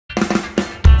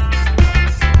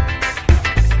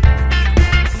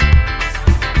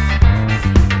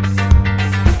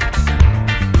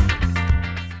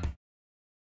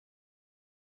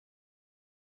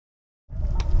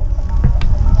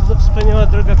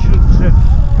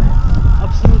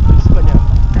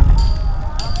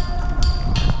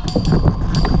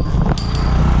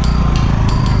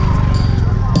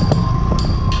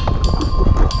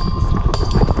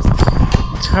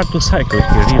hard to cycle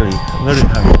here, really, very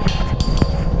hard.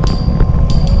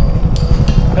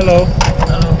 Hello.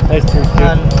 Hello. Nice to meet you.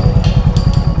 Hello.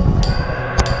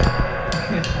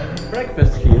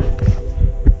 Breakfast here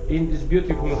in this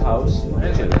beautiful house.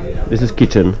 This is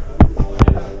kitchen.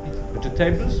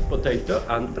 Vegetables, potato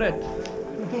and bread.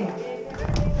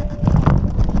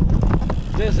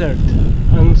 Desert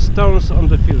and stones on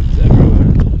the fields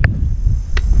everywhere.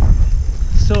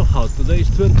 So hot. Today is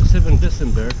 27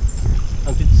 December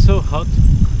and it's so hot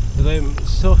that I'm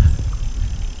so...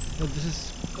 This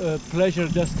is a pleasure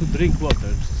just to drink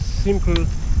water. Simple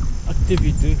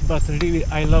activity, but really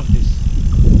I love this.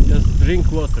 Just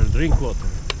drink water, drink water.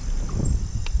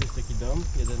 Jest taki dom,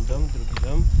 jeden dom, drugi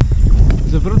dom.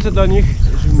 Zawrócę do nich,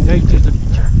 żeby mi dali coś do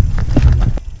picia.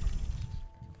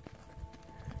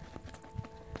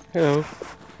 Hello.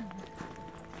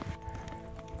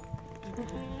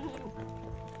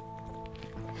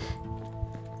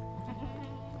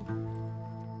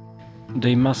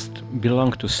 They must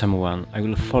belong to someone. I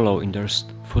will follow in their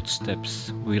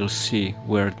footsteps. We'll see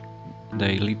where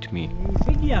they lead me.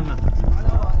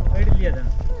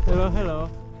 Hello, hello.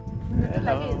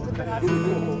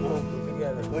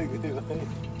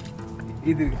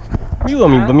 Miło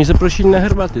mi, bo mnie zaprosili na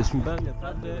herbatę. Jest mi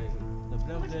naprawdę.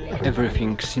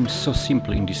 Everything seems so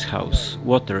simple in this house.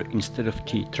 Water instead of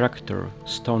tea, tractor,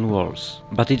 stone walls.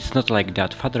 But it's not like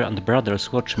that. Father and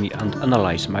brothers watch me and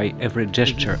analyze my every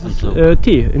gesture and look.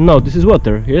 Tea? No, this is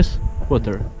water, yes?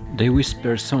 Water. They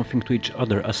whisper something to each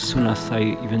other as soon as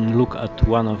I even look at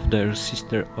one of their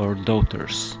sister or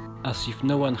daughters. As if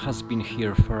no one has been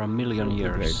here for a million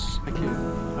years.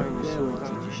 Fajne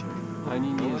słońce dzisiaj.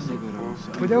 Ani nie jest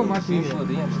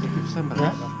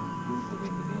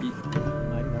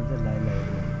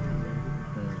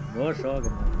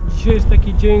Dzisiaj jest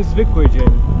taki dzień, zwykły dzień.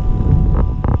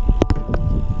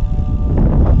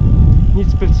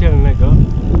 Nic specjalnego,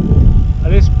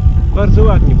 ale jest bardzo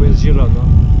ładnie, bo jest zielono.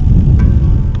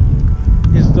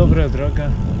 Jest dobra droga.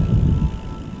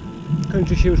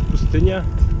 Kończy się już pustynia.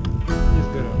 Jest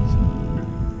gorąco.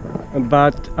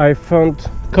 But I found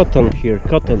cotton here,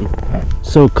 cotton.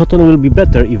 So cotton will be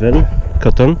better even,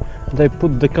 cotton. And I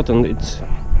put the cotton,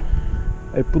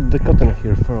 I put the cotton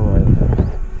here for a while.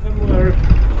 Somewhere in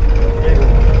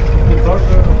the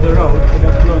border of the road, I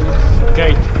don't know this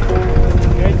gate.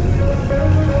 Gate.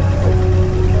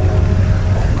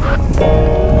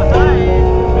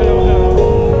 Hello, hello.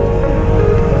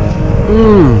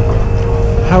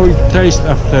 How it tastes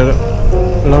after a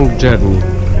long journey.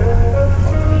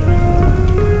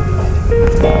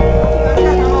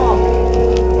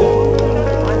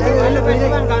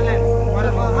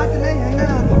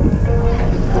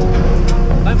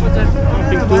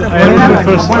 I am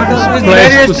looking for a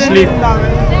place to sleep.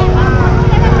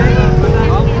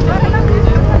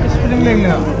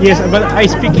 Yes, but I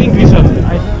speak English only.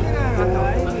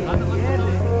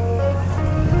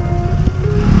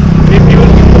 Maybe it will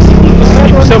be possible to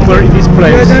sleep somewhere in this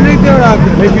place.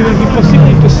 Maybe it will be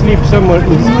possible to sleep somewhere in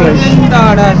this place. Sleep.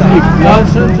 No,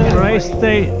 or I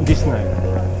stay this night.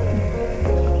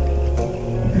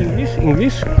 English?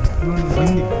 English?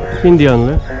 Hindi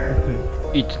only.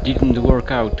 It didn't work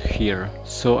out here,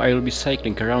 so I'll be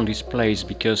cycling around this place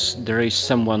because there is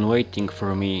someone waiting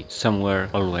for me somewhere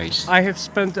always. I have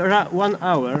spent around 1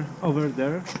 hour over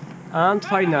there and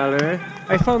finally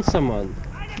I found someone.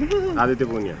 Ale ty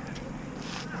nie.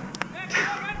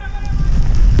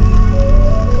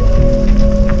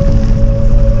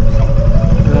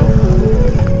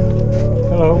 Hello.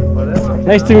 Hello.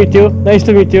 Nice to meet you. Nice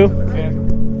to meet you.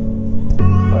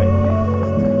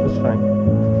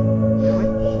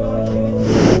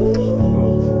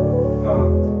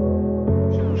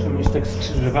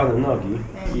 Skrzyżowane nogi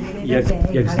i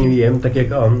jak z nim jem, tak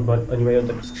jak on, bo oni mają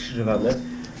tak skrzyżowane,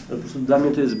 po prostu dla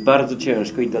mnie to jest bardzo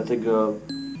ciężko i dlatego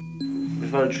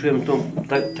wywalczyłem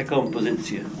taką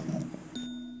pozycję.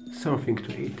 Something to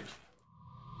eat.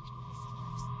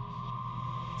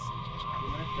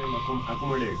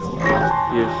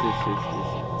 Yes.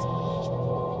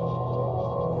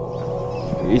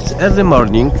 It's early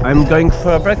morning. I'm going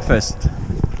for a breakfast.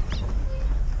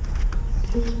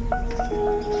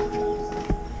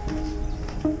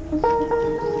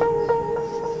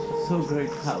 So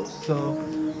great house, so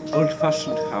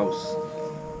old-fashioned house.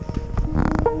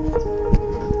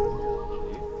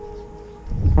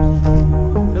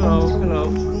 Hello, hello.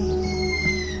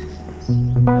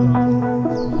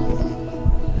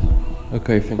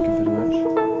 Okay, thank you very much.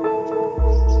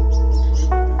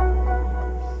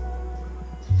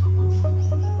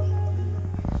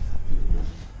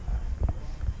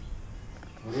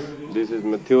 This is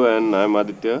Matthew and I'm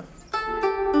Aditya.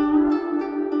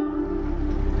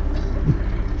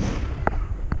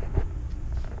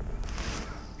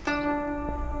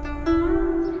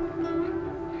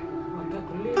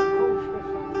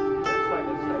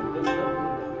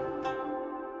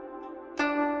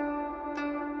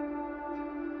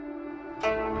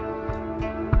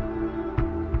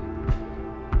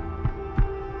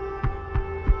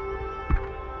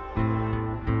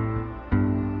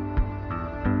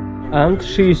 And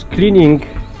she is cleaning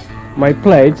my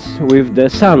plates with the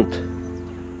sand.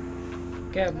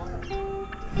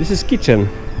 This is kitchen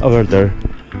over there.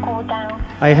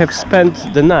 I have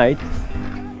spent the night.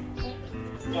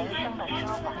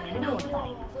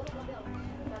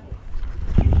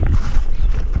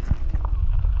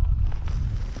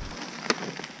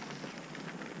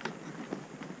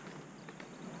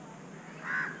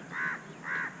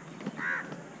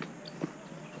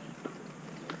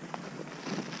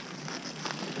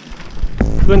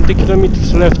 "20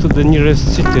 kilometers left to the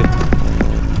nearest city.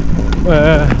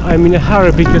 I'm in a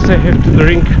hurry because I have to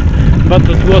drink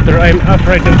bottled water. I'm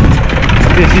afraid of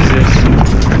diseases.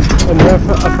 I'm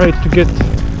afraid to get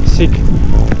sick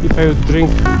if I would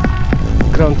drink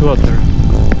groundwater.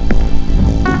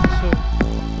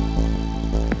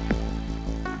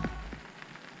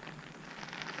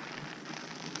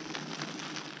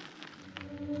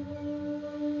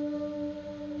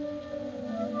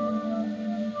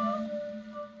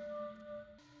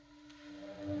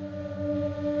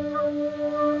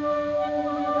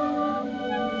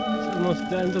 Almost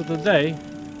the end of the day,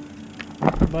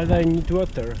 but I need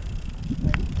water.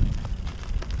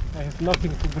 I have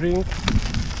nothing to drink.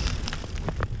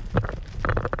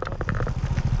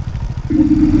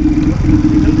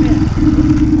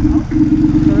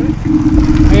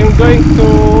 I am going to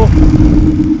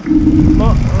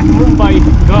Mumbai,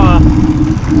 Goa.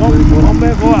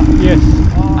 Yes.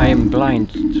 I am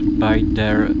blinded by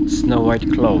their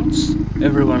snow-white clothes.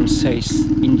 Everyone says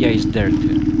India is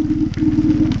dirty.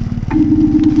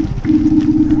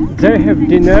 They have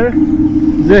dinner,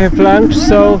 they have lunch,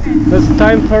 so that's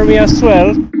time for me as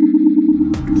well.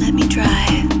 Let me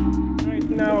drive. Right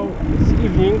now it's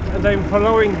evening and I'm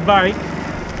following bike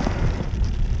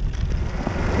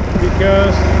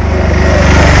because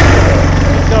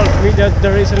he told me that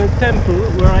there is a temple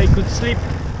where I could sleep.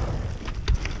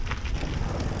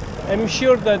 I'm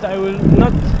sure that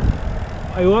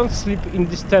I won't sleep in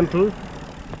this temple.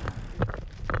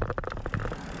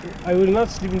 I will not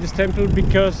sleep in this temple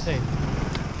because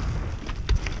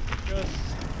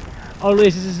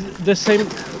always is the same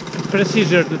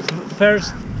procedure. That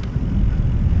first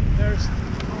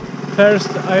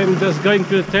I am just going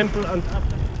to the temple and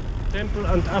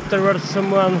afterwards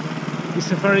someone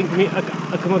is offering me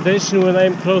accommodation when I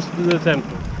am close to the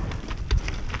temple.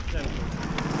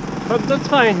 But that's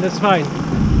fine, that's fine.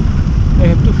 I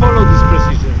have to follow this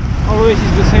procedure. Always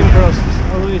is the same process.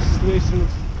 Always situation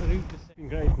looks really the same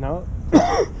right now.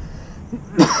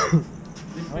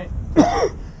 This way.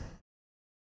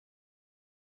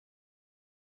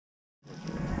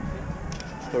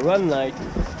 For one night.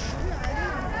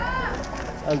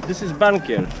 And this is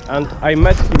Bankier. And I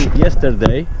met him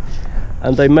yesterday.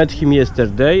 I'm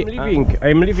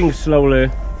living slowly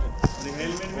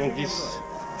in this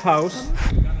house.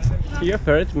 He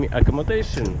offered me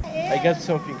accommodation. I got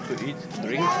something to eat,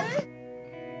 drink.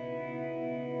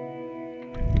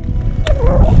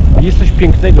 Jest coś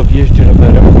pięknego w jeździe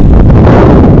rowerem,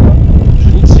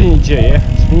 że nic się nie dzieje,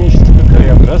 zmienia się tylko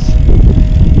krajobraz.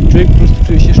 Człowiek po prostu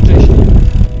czuje się szczęśliwy.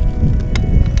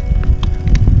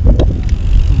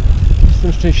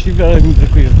 Jestem szczęśliwy, ale mi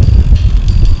brakuje wody.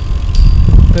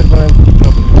 Permanentny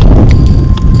problem.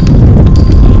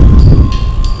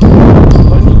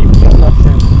 Oni nie wygląda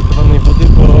filtrowanej wody,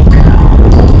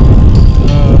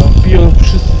 bo piją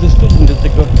wszyscy ze studni,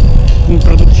 dlatego ten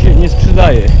produkt się nie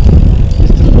sprzedaje.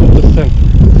 Jest trudno dostępny.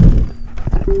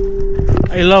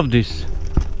 I love this.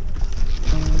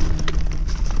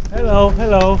 Hello,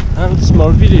 hello, and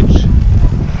small village.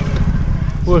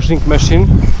 Washing machine.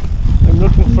 I'm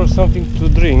looking for something to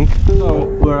drink. So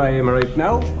where I am right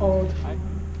now?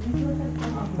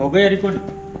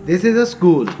 This is a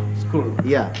school. School.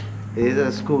 Yeah, it is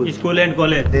a school. School and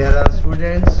college. There are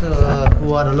students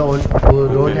who are alone, who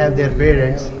don't have their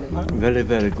parents. Very,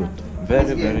 very good.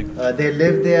 Very, very good. They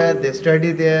live there, they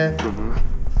study there.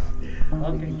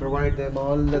 We provide them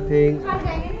all the things.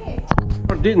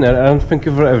 For dinner, and thank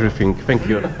you for everything. Thank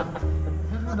you.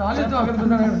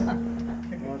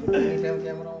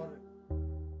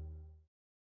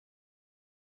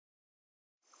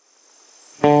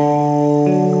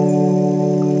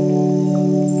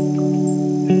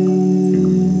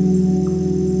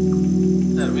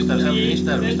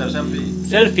 Mr. Selfie.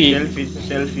 Selfie. Selfie,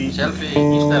 selfie, Selfie,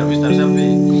 Mr.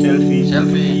 Selfie.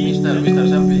 selfie. Selfie, Mr.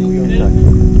 Selfie.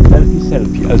 Selfie,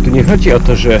 selfie. Ale tu nie chodzi o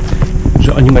to, że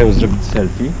oni mają zrobić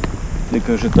selfie,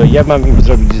 tylko że to ja mam im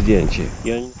zrobić zdjęcie.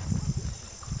 I oni...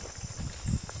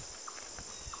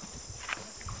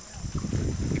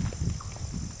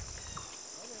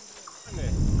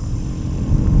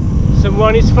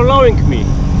 Someone is following me.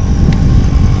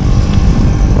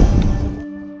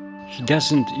 He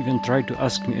doesn't even try to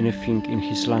ask me anything in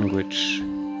his language.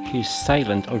 He's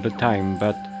silent all the time,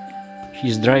 but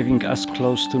he's driving as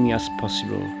close to me as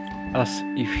possible, as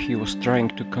if he was trying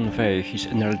to convey his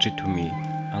energy to me,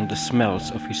 and the smells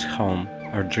of his home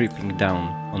are dripping down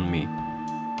on me.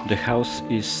 The house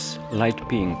is light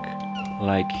pink,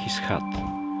 like his hat.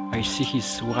 I see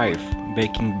his wife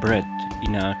baking bread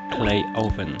in a clay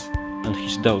oven, and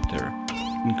his daughter,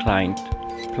 inclined,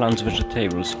 plants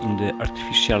vegetables in the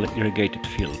artificially irrigated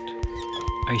field.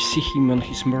 I see him on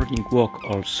his morning walk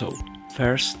also.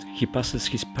 First, he passes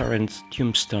his parents'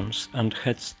 tombstones and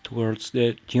heads towards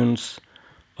the dunes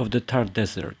of the Thar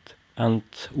Desert, and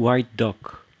white dog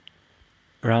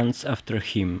runs after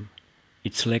him,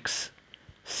 its legs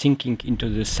sinking into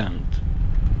the sand.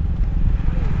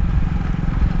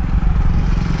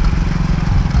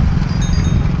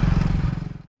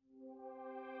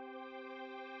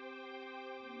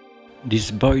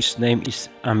 This boy's name is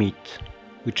Amit,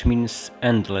 which means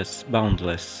endless,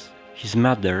 boundless. His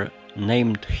mother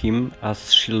named him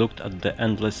as she looked at the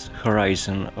endless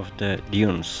horizon of the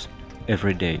dunes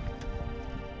every day.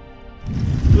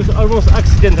 It was almost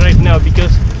accident right now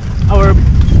because our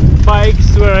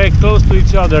bikes were close to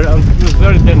each other and it was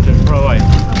very dangerous for a while.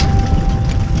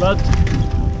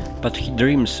 But he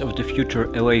dreams of the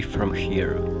future away from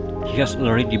here. He has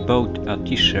already bought a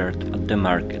t-shirt at the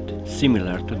market,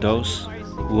 similar to those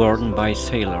worn by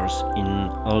sailors in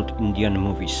old Indian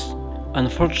movies.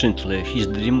 Unfortunately, his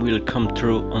dream will come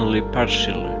true only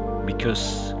partially,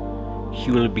 because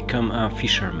he will become a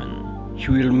fisherman.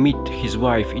 He will meet his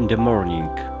wife in the morning,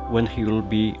 when he will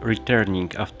be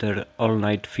returning after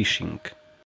all-night fishing.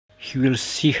 He will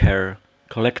see her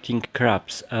collecting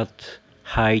crabs at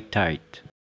high tide.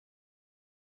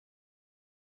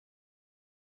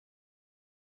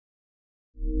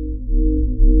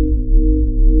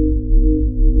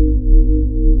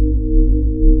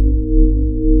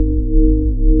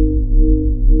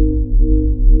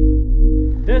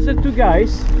 There's two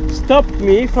guys stopped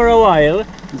me for a while.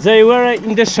 They were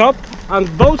in the shop and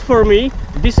bought for me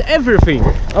this everything.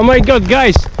 Oh my god,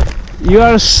 guys, you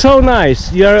are so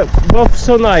nice. You are both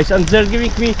so nice, and they're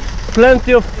giving me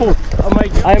plenty of food. Oh my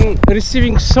god, I'm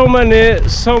receiving so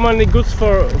many goods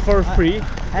for free.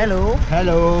 Hello.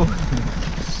 Hello.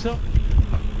 So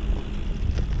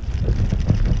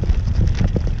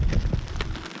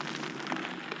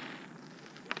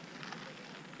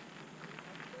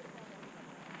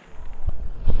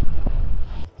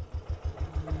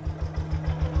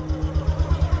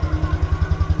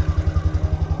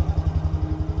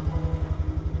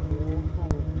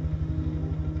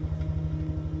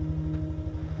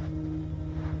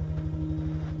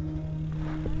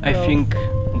I think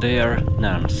they are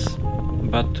nuns,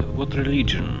 but what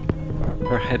religion?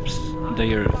 Perhaps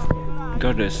their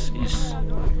goddess is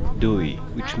Dewi,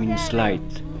 which means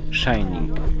light,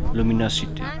 shining,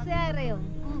 luminosity.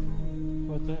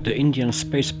 The Indian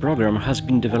space program has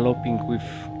been developing with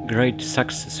great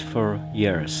success for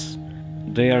years.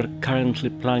 They are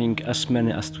currently planning as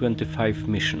many as 25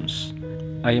 missions.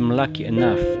 I am lucky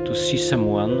enough to see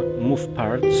someone move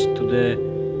parts to the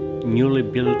newly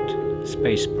built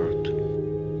spaceport.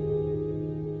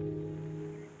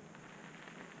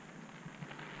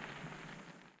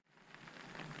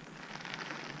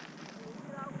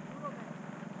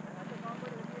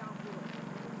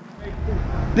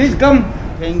 Please come.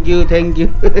 Thank you, thank you.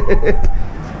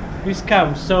 please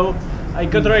come. So I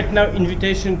got right now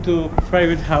invitation to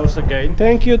private house again.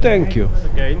 Thank you, thank you.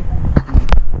 Again.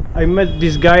 I met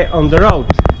this guy on the road.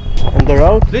 On the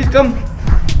road? Please come.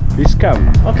 Please come.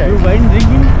 Okay. You wine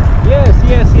drinking? Yes,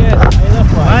 yes, yes. I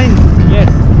love wine. Wine? Yes.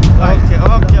 Okay.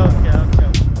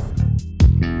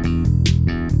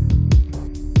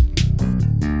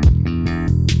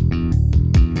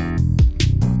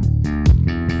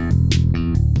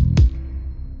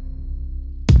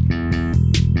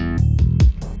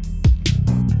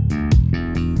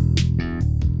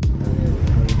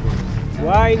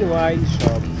 Wine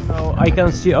shop. No, I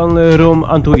can see only rum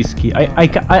and whiskey.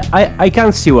 I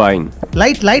can't see wine.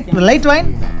 Light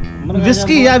wine?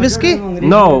 Whiskey, yeah, whiskey?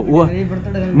 No,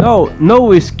 no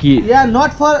whiskey. Yeah,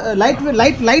 not for light,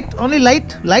 only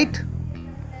light.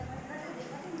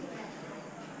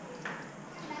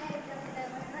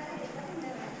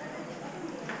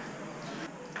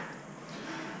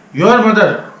 Your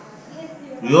mother.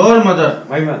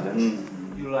 My mother.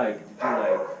 You like?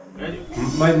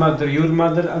 My mother, your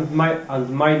mother, and my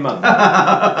mother.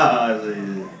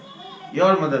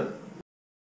 Your mother.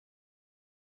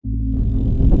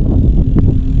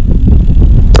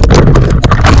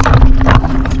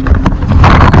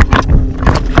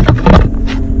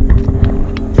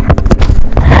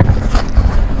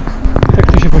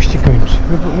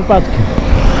 wypadkiem.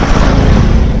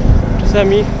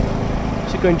 Czasami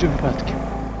się kończy wypadkiem.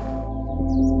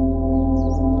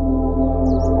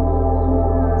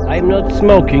 I'm not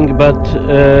smoking, but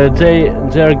they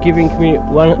are giving me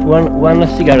one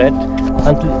cigarette,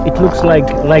 and it looks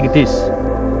like this.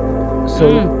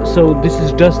 So this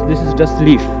is just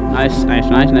leaf. Nice.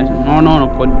 No.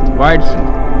 White.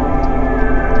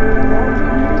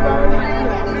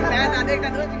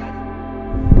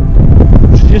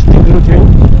 30 grudzień,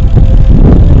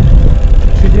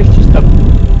 30 stopni.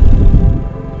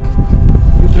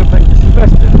 Jutro będzie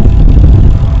Sylwester.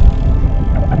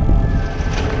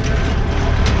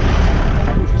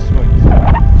 Kurz i słońce.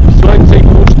 Słońce i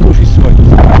kurz i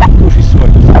słońce. Kurz i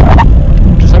słońce.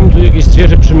 Czasami tu jakieś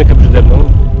zwierzę przemyka przede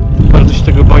mną. Bardzo się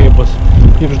tego boję, bo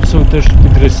wiem, że to są też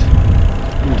tygrysy.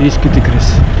 Indyjskie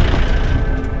tygrysy.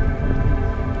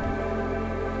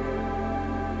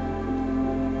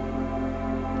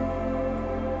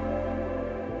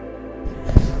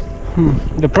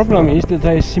 The problem is that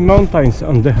I see mountains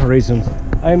on the horizon.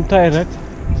 I am tired.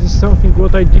 This is something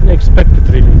what I didn't expect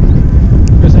really,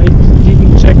 because I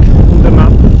didn't check on the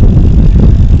map,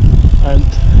 and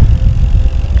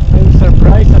I'm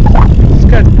surprised and a bit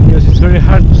scared because it's very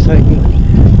hard to cycle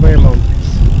by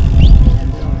mountains.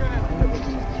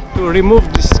 To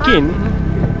remove the skin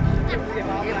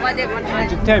on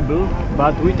the table,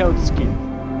 but without skin.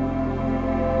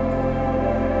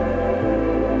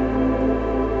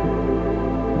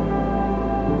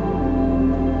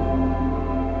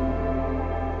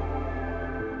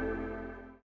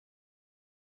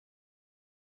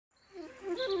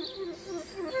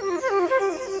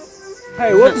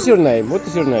 Hey, what is your name? What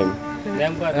is your name?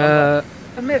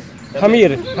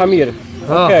 Hamir. Hamir.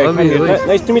 Okay, Hamir.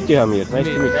 Nice to meet you, Hamir. Nice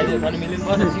to meet you.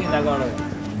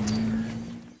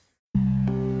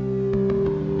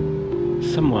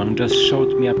 Someone just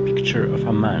showed me a picture of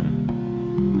a man.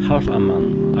 Half a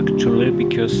man, actually,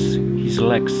 because his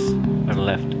legs are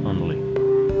left only.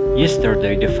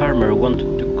 Yesterday the farmer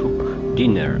wanted to cook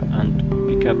dinner and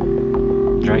pick up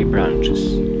dry branches.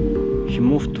 He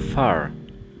moved too far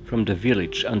from the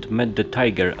village and met the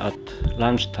tiger at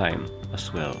lunchtime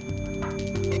as well.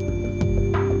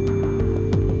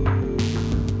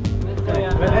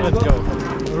 Let's go.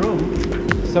 Room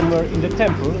somewhere in the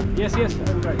temple. Yes,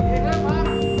 I'm right.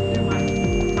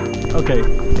 Okay.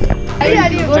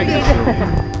 Check this room.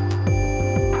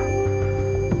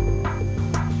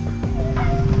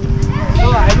 So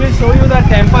I will show you the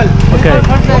temple. Okay.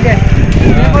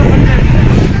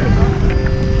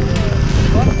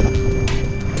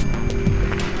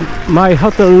 My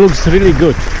hotel looks really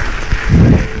good.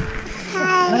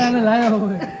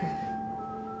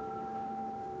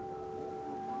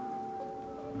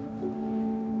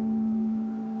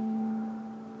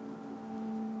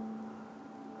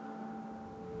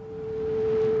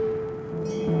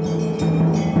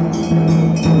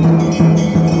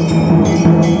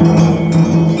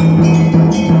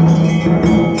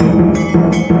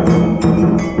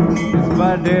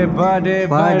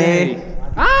 Birthday.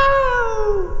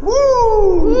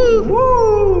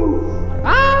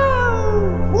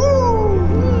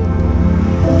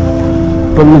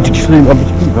 Powinno ci tutaj ma być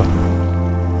piwo.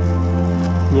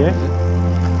 Nie?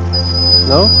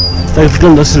 No? Tak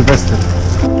wygląda Sylwester.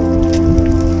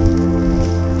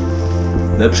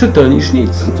 Lepsze to niż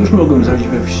nic. Cóż mogłem zrobić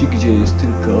we wsi, gdzie jest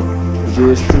tylko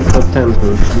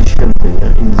tempel, czyli świątynia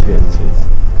i nic więcej.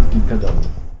 Kilka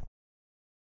domów.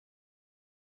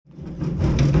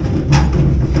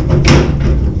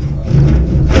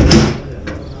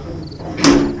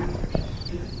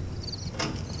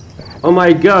 Oh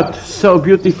my God, so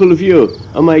beautiful view.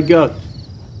 Oh my God.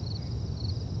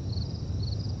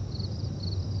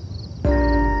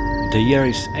 The year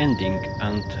is ending,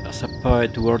 and as a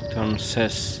poet Wharton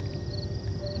says,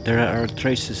 there are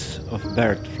traces of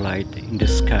bird flight in the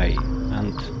sky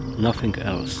and nothing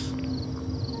else.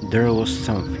 There was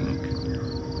something.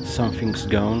 Something's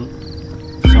gone,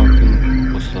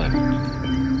 something was left.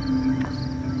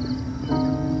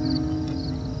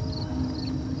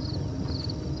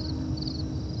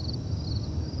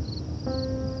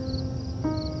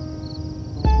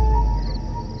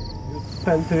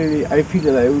 I feel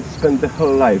that I will spend the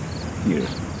whole life here.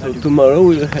 So tomorrow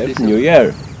we'll have New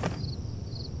Year.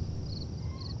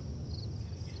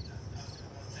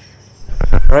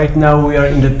 Right now we are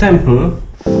in the temple.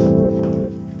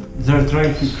 They're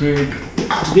trying to create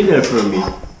dinner for me.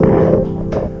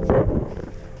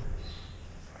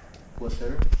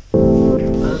 Water.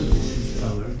 And this is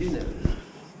our dinner.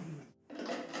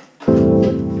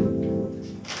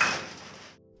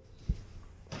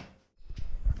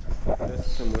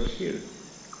 That's somewhere here.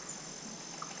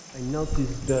 I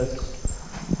noticed that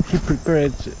he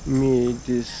prepared me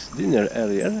this dinner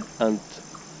earlier, and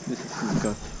this is his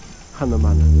god,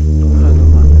 Hanuman.